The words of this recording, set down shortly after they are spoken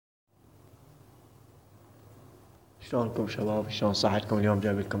شلونكم شباب؟ شلون صحتكم؟ اليوم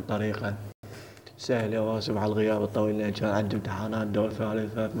جايب لكم طريقة سهلة واسف على الغياب الطويل لأن كان عندي امتحانات دور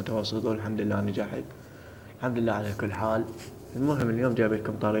ثالث متوسط والحمد لله نجحت. الحمد لله على كل حال. المهم اليوم جايب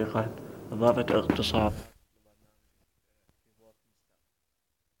لكم طريقة إضافة اختصار.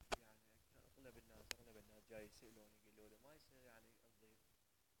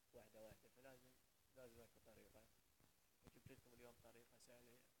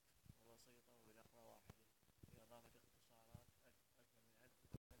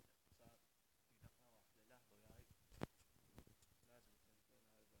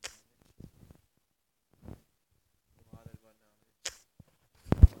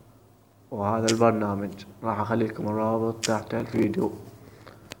 وهذا البرنامج راح اخلي لكم الرابط تحت الفيديو.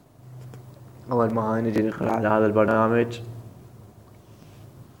 اول ما هاي نجي ندخل على هذا البرنامج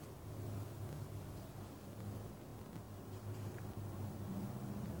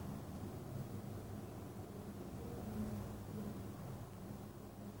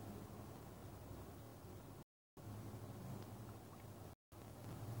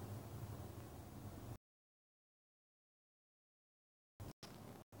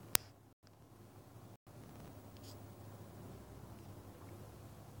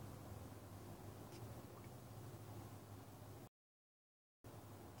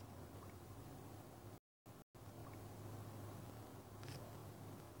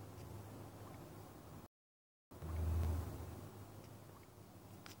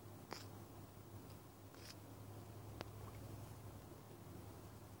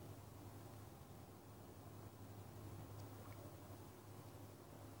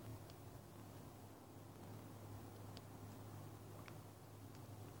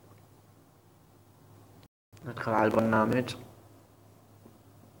ندخل على البرنامج.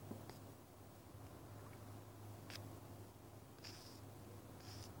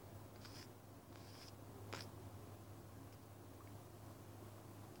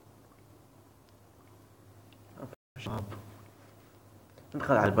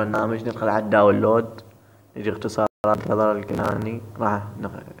 ندخل على البرنامج، ندخل على الداونلود، يجي اختصارات كذا الكناني، راح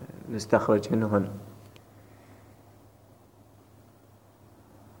نستخرج منه هنا.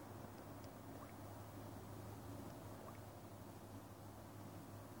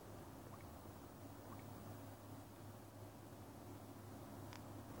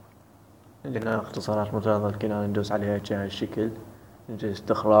 عندنا اختصارات متعددة الكناني، ندوس عليها كهالشكل، نجي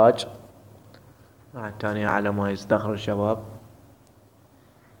استخراج، مع الثانية على ما يستخرج شباب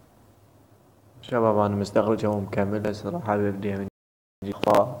انا مستخرجه ومكمل، هسه راح ابدي من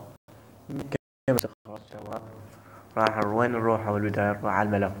اختصار مكمل استخراج شباب. راح وين نروح؟ اول بداية نروح على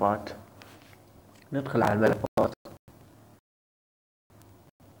الملفات، ندخل على الملفات.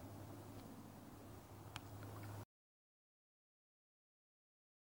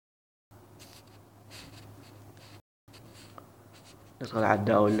 ندخل على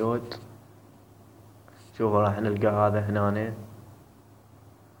الداونلود، شوفوا راح نلقى هذا هنا،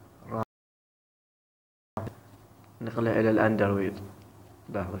 راح نقله الى الاندرويد.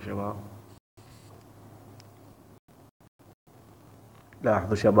 لاحظوا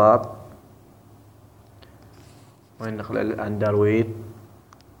شباب وين نقله الاندرويد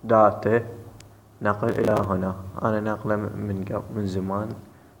داتا، نقل الى هنا. انا ناقله من زمان،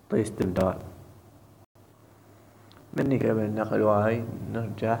 طي استبدال. مني قبل النقل وهاي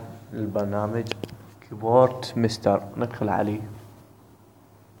نرجع للبرنامج كيبورت مستر، ندخل عليه.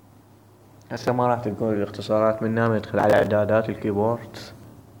 هسه ما راح تلقون الاختصارات من هنا، ندخل على اعدادات الكيبورت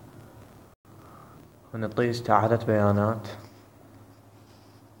ونطي استعادة بيانات.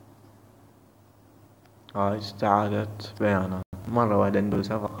 هاي استعادة بيانات مرة واحدة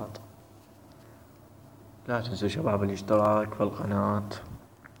ندوسها فقط. لا تنسوا شباب الاشتراك في القناة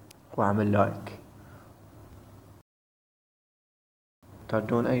واعمل لايك.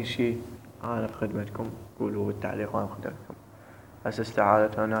 تردون اي شي انا بخدمتكم، قولوا بالتعليق وانا بخدمتكم. هسه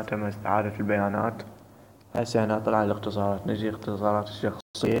استعادة هنا تم استعادة البيانات. هسه هنا طلع الاختصارات، نجي اختصارات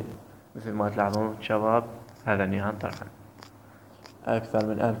الشخصية مثل ما تلاحظون شباب. هذا نيهان طلع اكثر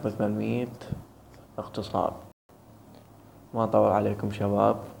من 1800 اختصار. ما اطول عليكم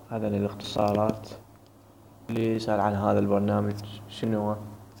شباب، هذا الاختصارات. اللي يسأل عن هذا البرنامج شنو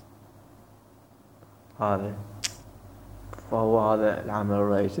هذا، فهو هذا العمل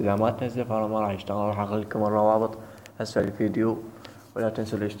الرئيسي. اذا ما تنزل فانا ما راح يشتغل. راح اخلي لكم الروابط اسفل الفيديو، ولا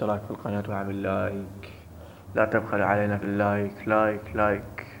تنسوا الاشتراك في القناة وعمل لايك. لا تبخلوا علينا في اللايك،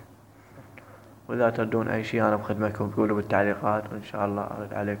 لايك. واذا تردون اي شيء انا بخدمتكم، تقولوا بالتعليقات وان شاء الله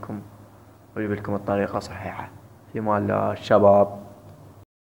ارد عليكم واجيب لكم الطريقة صحيحة. في مال الله الشباب.